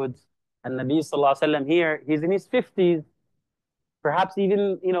Mas'ud and Nabi sallallahu alaihi wasallam here, he's in his 50s, perhaps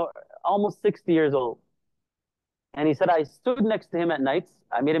even, almost 60 years old. And he said, I stood next to him at night.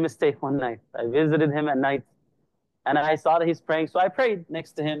 I made a mistake one night. I visited him at night and I saw that he's praying. So I prayed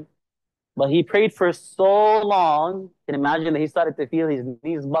next to him. But he prayed for so long. You can imagine that he started to feel his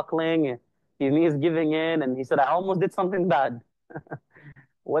knees buckling, his knees giving in. And he said, I almost did something bad.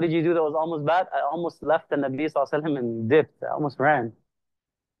 What did you do that was almost bad? I almost left the Nabi sallallahu alaihi wasallam and dipped. I almost ran.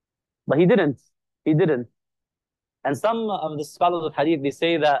 But he didn't. He didn't. And some of the scholars of hadith, they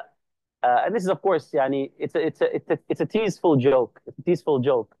say that, and this is of course, yani, it's a teaseful joke. It's a teaseful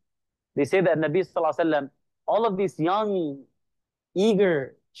joke. They say that Nabi sallallahu alaihi wasallam, all of these young,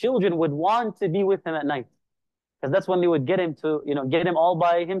 eager children would want to be with him at night, because that's when they would get him to, get him all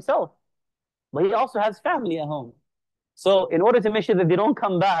by himself. But he also has family at home. So in order to make sure that they don't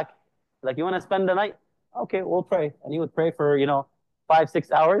come back, like, you want to spend the night? Okay, we'll pray. And he would pray for,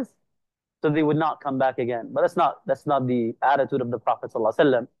 5-6 hours, so they would not come back again. But that's not the attitude of the Prophet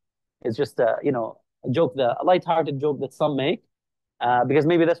ﷺ. It's just a joke, a light-hearted joke that some make, because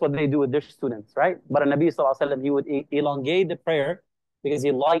maybe that's what they do with their students, right? But Nabi ﷺ, he would elongate the prayer because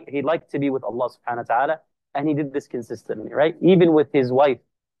he liked to be with Allah subhanahu wa ta'ala, and he did this consistently, right? Even with his wife,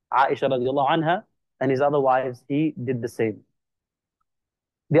 Aisha radiallahu anha, and his other wives, he did the same.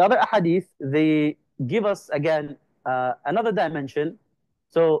 The other ahadith, they give us again another dimension.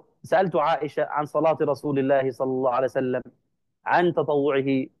 So, سألت عائشة عن صلاة رسول الله صلى الله عليه وسلم عن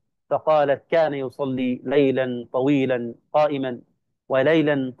تطوعه فقالت كان يصلي ليلا طويلا قائما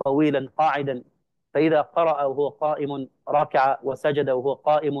وليلا طويلا قاعدا فإذا قرأ وهو قائم ركع وسجد وهو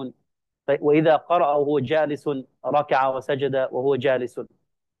قائم وإذا قرأ وهو جالس ركع وسجد وهو جالس.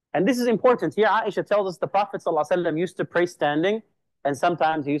 And this is important. Here Aisha tells us the Prophet ﷺ used to pray standing, and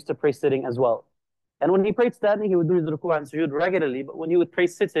sometimes he used to pray sitting as well. And when he prayed standing, he would do his ruku' and sujood regularly. But when he would pray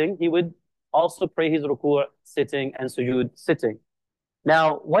sitting, he would also pray his ruku' sitting and sujood sitting.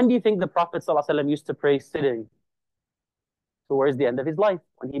 Now, when do you think the Prophet ﷺ used to pray sitting? Towards the end of his life,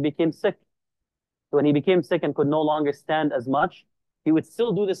 when he became sick. When he became sick and could no longer stand as much, he would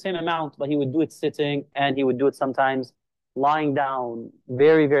still do the same amount, but he would do it sitting, and he would do it sometimes lying down,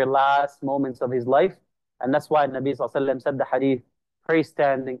 very, very last moments of his life. And that's why Nabi Sallallahu Alaihi Wasallam said the hadith, pray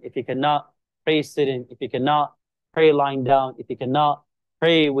standing if you cannot, pray sitting if you cannot, pray lying down if you cannot,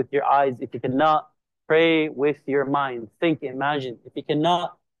 pray with your eyes if you cannot, pray with your mind. Think, imagine. If you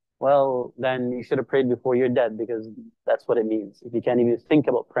cannot, well, then you should have prayed before you're dead, because that's what it means. If you can't even think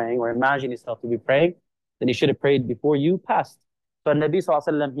about praying or imagine yourself to be praying, then you should have prayed before you passed. So Nabi Sallallahu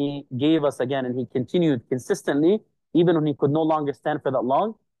Alaihi Wasallam, he gave us again, and he continued consistently, even when he could no longer stand for that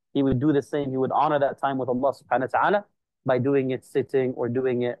long, he would do the same. He would honor that time with Allah subhanahu wa ta'ala by doing it sitting, or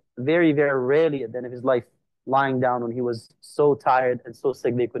doing it very, very rarely at the end of his life, lying down when he was so tired and so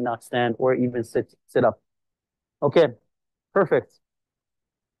sick they could not stand or even sit up. Okay, perfect.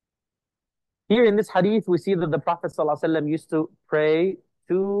 Here in this hadith, we see that the Prophet ﷺ used to pray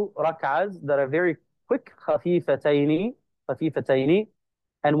 2 rak'ahs that are very quick, خفيفتين.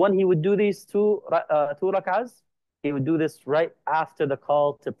 And when he would do these two rak'ahs, he would do this right after the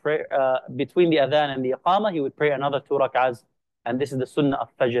call to pray, between the adhan and the iqamah, he would pray another 2 rak'ahs. And this is the sunnah of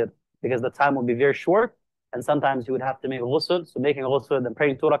fajr, because the time would be very short, and sometimes he would have to make ghusl. So making ghusl, then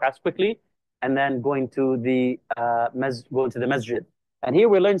praying 2 rak'ahs quickly, and then going to the masjid. And here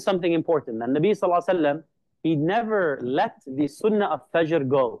we learn something important. And Nabi Sallallahu Alaihi Wasallam, he never let the sunnah of fajr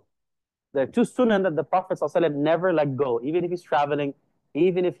go. There are 2 sunnah that the Prophet Sallallahu Alaihi Wasallam never let go. Even if he's traveling,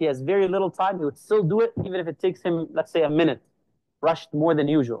 even if he has very little time, he would still do it, even if it takes him, let's say, a minute, rushed more than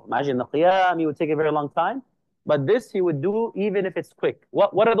usual. Imagine the qiyam, he would take a very long time. But this he would do even if it's quick.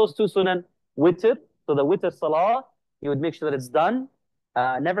 What are those 2 sunnah? Witr. So the witr salah, he would make sure that it's done,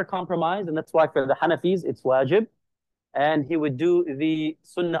 never compromise. And that's why for the Hanafis, it's wajib. And he would do the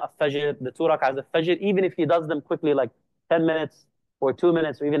sunnah of fajr, the 2 rak'ahs of fajr, even if he does them quickly, like 10 minutes or 2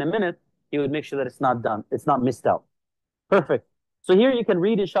 minutes or even a minute, he would make sure that it's not done, it's not missed out. Perfect. So here you can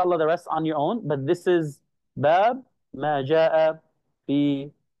read, inshallah, the rest on your own, but this is bab ma ja'a fi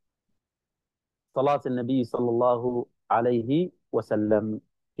salat al-nabi sallallahu alayhi wa sallam,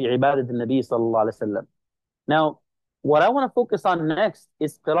 fi ibadat al-nabi sallallahu alayhi wa sallam. Now, what I want to focus on next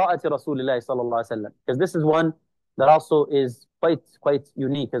is qira'ati Rasulullah sallallahu alayhi wa sallam, because this is one that also is quite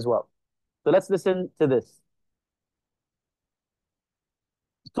unique as well. So let's listen to this.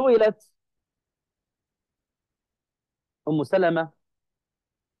 سئلت أم سلمة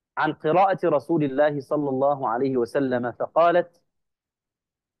عن قراءة رسول الله صلى الله عليه وسلم فقالت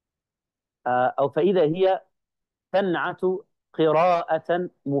أو فإذا هي تنعت قراءة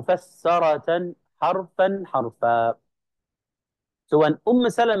مفسرة حرفا حرفا. So when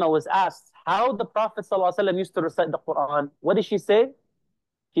Salama was asked how the Prophet ﷺ used to recite the Quran, what did she say?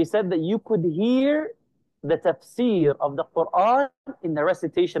 She said that you could hear the tafsir of the Quran in the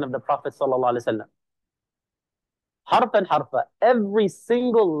recitation of the Prophet ﷺ. Harfan harfa. Every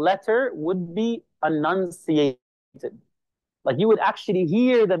single letter would be enunciated. Like you would actually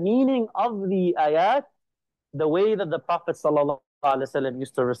hear the meaning of the ayat the way that the Prophet ﷺ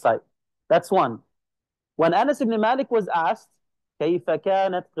used to recite. That's one. When Anas ibn Malik was asked, كيف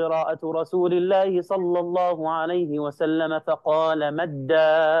كانت قراءة رسول الله صلى الله عليه وسلم فقال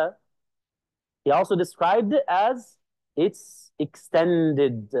مدا. He also described it as it's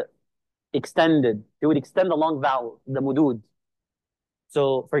extended. Extended. He would extend the long vowel, the mudud.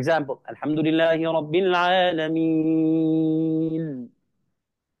 So, for example, Alhamdulillahi Rabbil Alameen.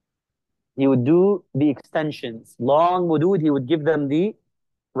 He would do the extensions. Long mudud, he would give them the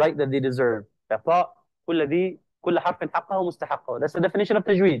right that they deserve. كل حرف حقه مستحقه. That's the definition of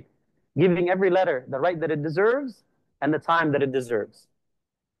tajweed. Giving every letter the right that it deserves and the time that it deserves.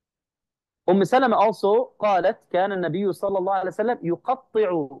 سلمة also قالت كان النبي صلى الله عليه وسلم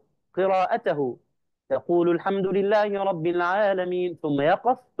يقطع قراءته يقول الحمد لله رب العالمين ثم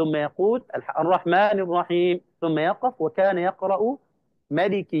يقف ثم يقول الرحمن الرحيم ثم يقف وكان يقرأ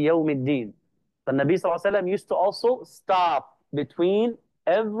ملك يوم الدين. The Nabi صلى الله عليه وسلم used to also stop between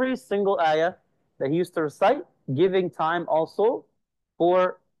every single ayah that he used to recite, giving time also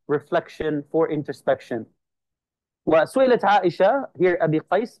for reflection, for introspection. وسئلت عائشة, here أبي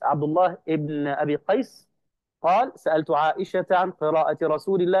قيس, عبد الله ibn أبي قيس, قال سألت عائشة عن قراءة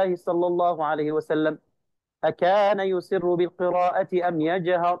رسول الله صلى الله عليه وسلم أكان يسر بالقراءة أم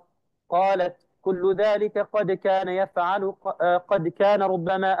يجهر؟ قالت كل ذلك قد كان يفعل، قد كان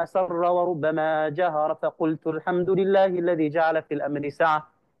ربما أسر وربما جهر. فقلت الحمد لله الذي جعل في الأمر سعة.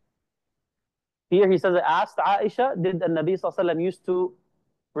 Here he says, I asked Aisha, did the Nabi Sallallahu Alaihi Wasallam used to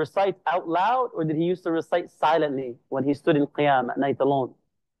recite out loud, or did he used to recite silently when he stood in Qiyam at night alone?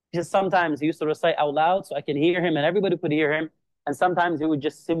 He says sometimes he used to recite out loud so I can hear him and everybody could hear him. And sometimes he would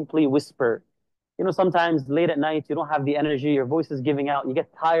just simply whisper. You know, sometimes late at night, you don't have the energy, your voice is giving out, you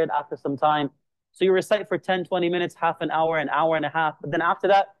get tired after some time. So you recite for 10, 20 minutes, half an hour and a half. But then after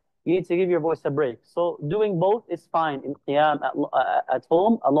that, you need to give your voice a break. So doing both is fine in Qiyam at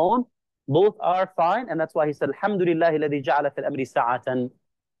home, alone. Both are fine. And that's why he said, Alhamdulillah, الذي جعل في الأمر ساعة.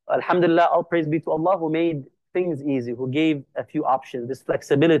 Alhamdulillah, all praise be to Allah who made things easy, who gave a few options, this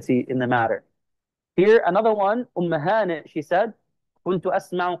flexibility in the matter. Here, another one, Hani, she said, كنت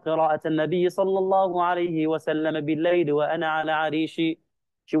أسمع قراءة النبي صلى الله عليه وسلم بالليل وأنا على عريشي.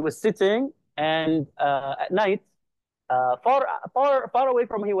 She was sitting and at night, far away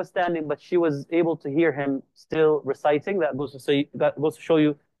from where he was standing, but she was able to hear him still reciting. That goes to show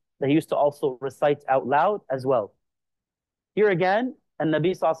you that he used to also recite out loud as well. Here again,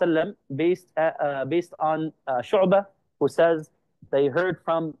 Nabi Sallallahu Alaihi Wasallam, based on Shu'bah, who says they heard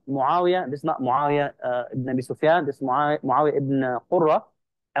from Muawiyah. This is not Muawiyah ibn Abi Sufyan, this is Muawiyah ibn Qurra.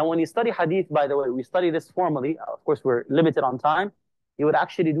 And when you study hadith, by the way, we study this formally. Of course, we're limited on time. You would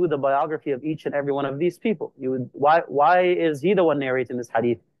actually do the biography of each and every one of these people. Why is he the one narrating this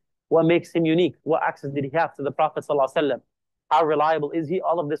hadith? What makes him unique? What access did he have to the Prophet Sallallahu Alaihi Wasallam? How reliable is he?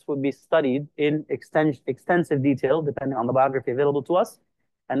 All of this would be studied in extensive detail, depending on the biography available to us.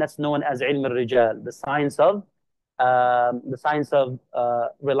 And that's known as ilm al-rijal, the science of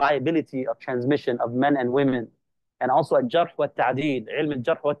reliability of transmission of men and women. And also al-jarh wa ta'deel, ilm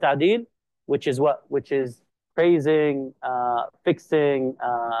al-jarh wa ta'deel, which is what? Which is praising, fixing,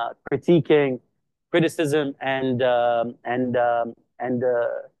 critiquing, criticism, and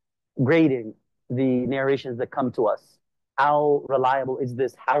grading the narrations that come to us. How reliable is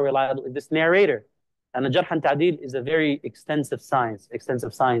this? How reliable is this narrator? And the Jarh and Ta'dil is a very extensive science,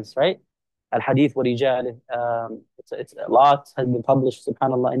 right? Al-Hadith wa Rijal, it's a lot has been published,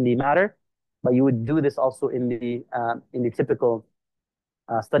 subhanAllah, in the matter, but you would do this also in the typical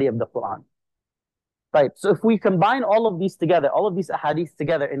study of the Quran. Right, so if we combine all of these together, all of these ahadith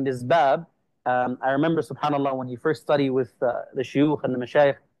together in this bab, I remember, subhanAllah, when you first study with the shuyukh and the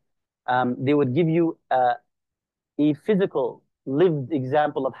mashayikh, they would give you a physical, lived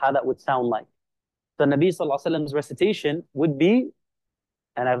example of how that would sound like. The Nabi Sallallahu Alaihi Wasallam's recitation would be,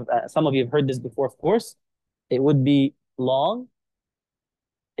 and some of you have heard this before, of course, it would be long,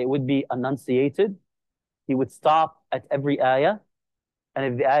 it would be enunciated, he would stop at every ayah, and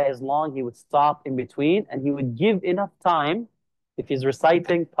if the ayah is long, he would stop in between, and he would give enough time, if he's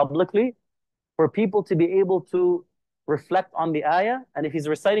reciting publicly, for people to be able to reflect on the ayah, and if he's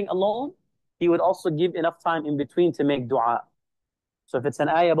reciting alone, he would also give enough time in between to make dua. So if it's an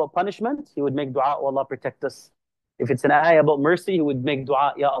ayah about punishment, he would make dua, oh Allah, protect us. If it's an ayah about mercy, he would make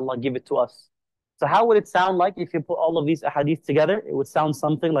dua, Ya Allah, give it to us. So how would it sound like if you put all of these ahadith together? It would sound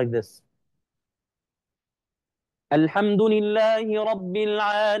something like this. Alhamdulillahi Rabbil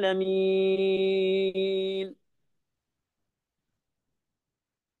Alameen.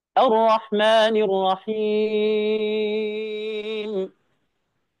 Ar-Rahmanir Rahim.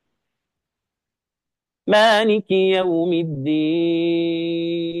 مالك يوم الدين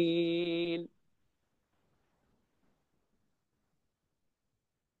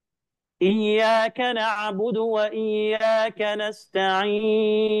إياك نعبد وإياك نستعين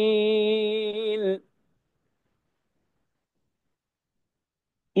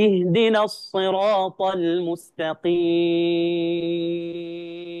اهدنا الصراط المستقيم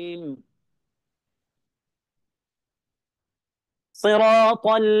صراط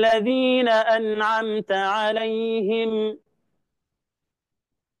الذين أنعمت عليهم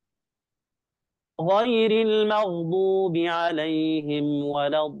غير المغضوب عليهم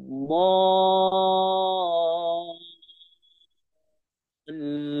ولا الضالين.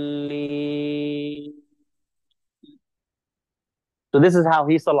 So this is how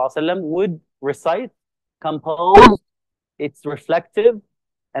he sallallahu alaihi wasallam would recite, composed, it's reflective,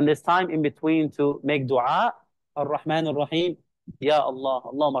 and there's time in between to make dua. Ar-Rahman Ar-Rahim. Ya Allah,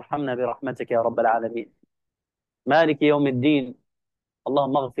 Allahumma arhamna bi rahmatika ya Rabbal Alameen. Maliki yawm al-din.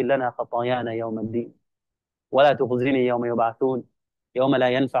 اللهم اغفر لنا خطايانا يوم الدين ولا تخزني يوم يبعثون يوم لا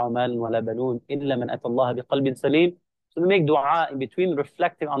ينفع مال ولا بنون إلا من أتى الله بقلب سليم. So we make dua in between,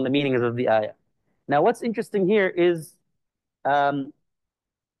 reflecting on the meanings of the ayah. Now, what's interesting here is um,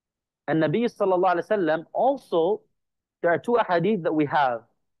 An-Nabi sallallahu alayhi wasallam also, there are two ahadith that we have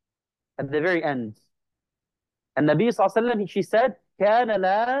at the very end. An-Nabi sallallahu alayhi wasallam, she said, كَانَ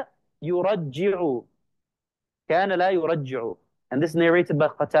لَا يُرَجِّعُ كَانَ لَا يُرَجِّعُ. And this is narrated by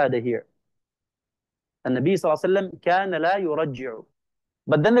Qatada here. An-Nabi sallallahu alayhi wasallam, كَانَ لَا يُرَجِّعُ.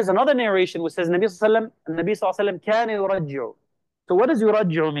 But then there's another narration which says, Nabi sallallahu alayhi wasallam, كَانَ يُرَجِّعُ. So what does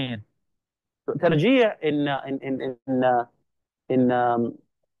يُرَجِّعُ mean? So tarjih in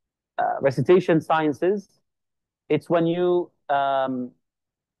recitation sciences, it's when you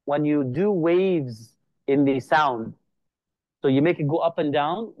do waves in the sound. So you make it go up and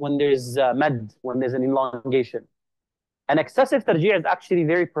down when there's mad, when there's an elongation. And excessive tarjih is actually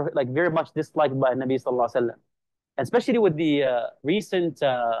very much disliked by Nabi sallallahu alaihi wasallam, especially with the recent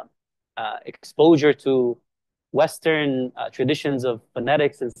exposure to Western traditions of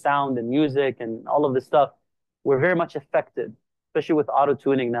phonetics and sound and music and all of this stuff. We're very much affected, especially with auto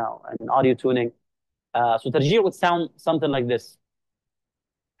tuning now and audio tuning. So tarjih would sound something like this.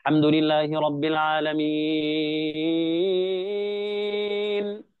 Alhamdulillahi Rabbil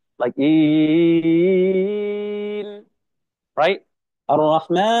Alameen. Like right?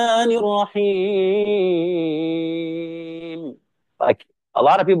 Ar-Rahman Ar-Rahim. Like a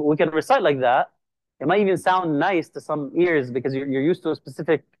lot of people, we can recite like that. It might even sound nice to some ears because you're used to a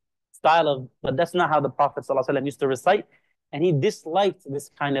specific style of, but that's not how the Prophet ﷺ used to recite. And he disliked this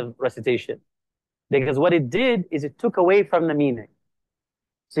kind of recitation because what it did is it took away from the meaning.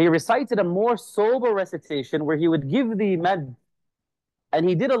 So he recited a more sober recitation where he would give the mad, and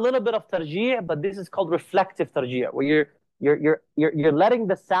he did a little bit of tarjih, but this is called reflective tarjih, where you're letting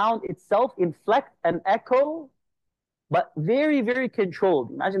the sound itself inflect and echo, but very, very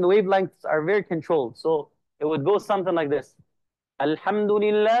controlled. Imagine the wavelengths are very controlled. So it would go something like this.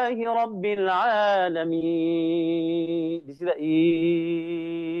 Alhamdulillahi Rabbil Alameen. You see that?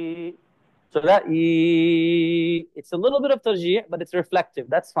 So that it's a little bit of tarjih, but it's reflective.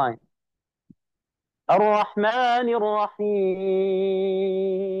 That's fine. Ar-Rahman Ar-Rahim.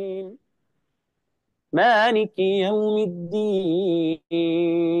 Maliki Yawmiddin.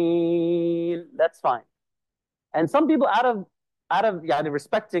 That's fine. And some people out of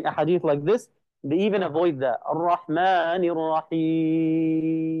respecting a hadith like this, they even avoid that. Ar-Rahman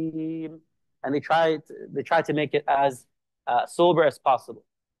Ar-Rahim. And they try to make it as sober as possible.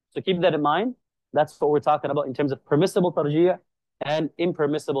 So keep that in mind. That's what we're talking about in terms of permissible tarjih and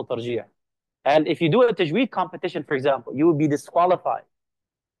impermissible tarjih. And if you do a tajweed competition, for example, you will be disqualified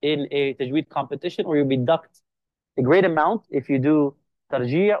in a tajweed competition, or you'll be docked a great amount if you do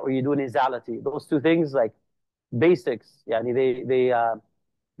tarjih or you do nizalati. Those two things, like basics, they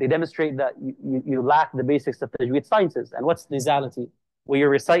demonstrate that you lack the basics of tajweed sciences. And what's nizalati? Where you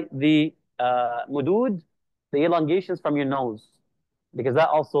recite the mudud, the elongations from your nose, because that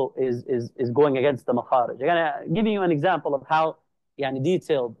also is going against the makharij. I'm gonna give you an example of how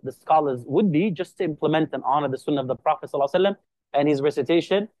detailed the scholars would be just to implement and honor the sunnah of the Prophet ﷺ and his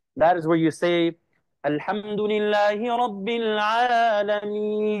recitation. That is where you say, Alhamdulillahi Rabbil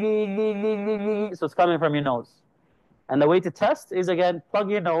Alameen. So it's coming from your nose. And the way to test is, again,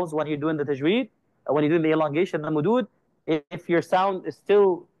 plug your nose when you're doing the tajweed, when you're doing the elongation, the mudud. If your sound is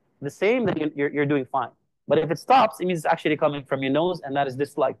still the same, then you're doing fine. But if it stops, it means it's actually coming from your nose, and that is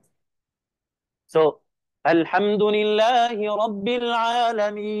disliked. So, Alhamdulillahi Rabbil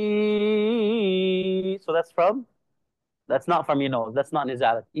Alameen. So that's not from your nose. That's not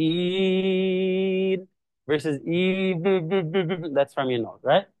nizalat. Eid versus Eid. That's from your nose,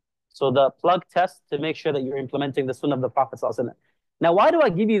 right? So the plug test to make sure that you're implementing the sunnah of the Prophet ﷺ. Now, why do I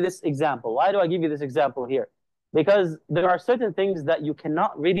give you this example? Why do I give you this example here? Because there are certain things that you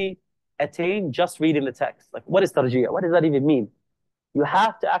cannot really attain just reading the text. Like, what is tarjih? What does that even mean? You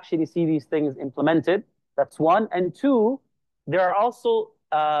have to actually see these things implemented. That's one. And two, there are also,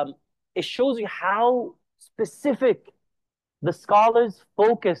 it shows you how specific the scholars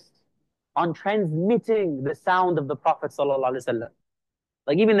focused on transmitting the sound of the Prophet ﷺ.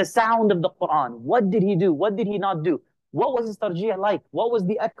 Like even the sound of the Quran. What did he do? What did he not do? What was his tarjih like? What was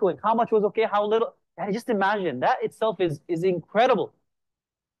the echoing? How much was okay? How little? And just imagine, that itself is incredible.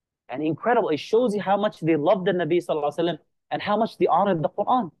 And incredible. It shows you how much they loved the Nabi ﷺ and how much they honored the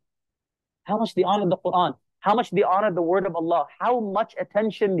Quran. How much they honored the Quran. How much they honored the word of Allah. How much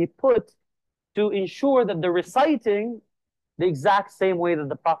attention they put to ensure that they're reciting the exact same way that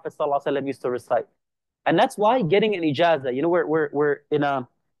the Prophet ﷺ used to recite. And that's why getting an ijazah, we're in a,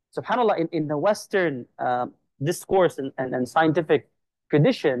 subhanAllah, in the Western discourse and scientific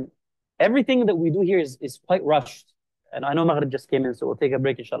tradition, everything that we do here is quite rushed. And I know Maghrib just came in, so we'll take a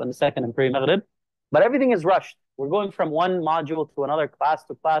break, inshallah, in a second and pray Maghrib. But everything is rushed. We're going from one module to another, class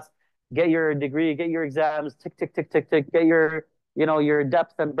to class. Get your degree, get your exams, tick, tick, tick, tick, tick. Get your, your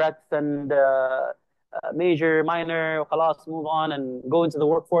depth and breadth and major, minor. خلاص, move on and go into the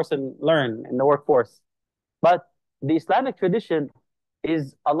workforce and learn in the workforce. But the Islamic tradition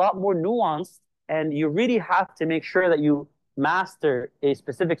is a lot more nuanced, and you really have to make sure that you master a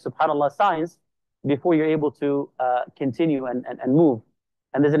specific, subhanAllah, science before you're able to continue and move.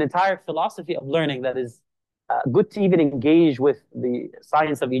 And there's an entire philosophy of learning that is good to even engage with the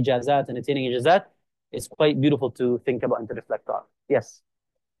science of ijazat and attaining ijazat. It's quite beautiful to think about and to reflect on. Yes.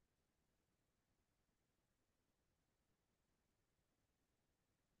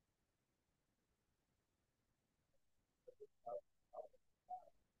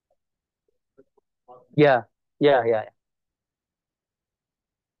 Yeah. Yeah. Yeah.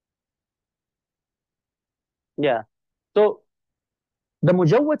 Yeah. So the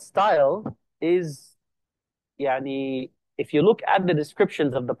mujawwad style is, يعني, if you look at the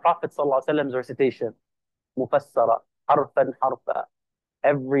descriptions of the Prophet ﷺ's recitation, mufassara, harfan harfa,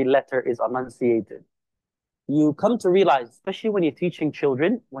 every letter is enunciated. You come to realize, especially when you're teaching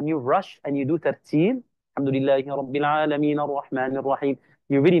children, when you rush and you do tartil, alhamdulillahi rabbil alameen ar-Rahman ar-Rahim,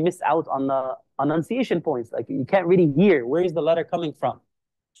 you really miss out on the enunciation points. Like you can't really hear where is the letter coming from.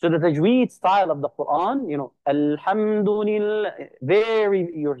 So the tajweed style of the Quran, alhamdulillah,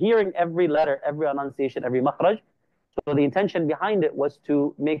 you're hearing every letter, every enunciation, every makhraj. So the intention behind it was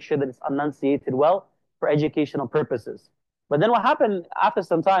to make sure that it's enunciated well for educational purposes. But then what happened after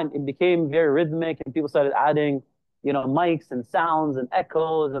some time, it became very rhythmic and people started adding, mics and sounds and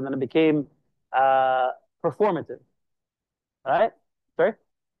echoes, and then it became uh, performative, right? Sorry?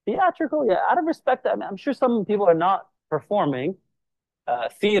 Theatrical, yeah. Out of respect, I mean, I'm sure some people are not performing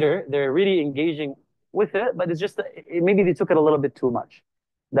theater. They're really engaging with it, but it's just that maybe they took it a little bit too much,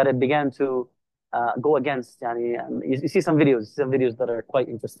 that it began to go against. Yani, you see some videos that are quite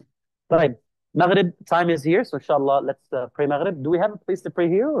interesting. Right. Maghrib time is here, so inshallah, let's pray Maghrib. Do we have a place to pray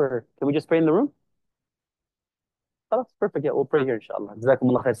here, or can we just pray in the room? خلاص, perfect. Yeah, we'll pray here inshallah. جزاكم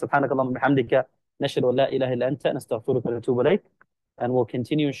الله خير. سبحانك اللهم وبحمدك نشهد أن لا إله إلا أنت نستغفرك ونتوب إليك. And we'll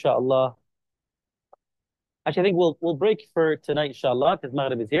continue inshallah. Actually, I think we'll break for tonight inshallah because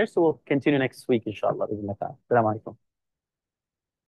Maghrib is here, so we'll continue next week inshallah. Assalamu alaikum.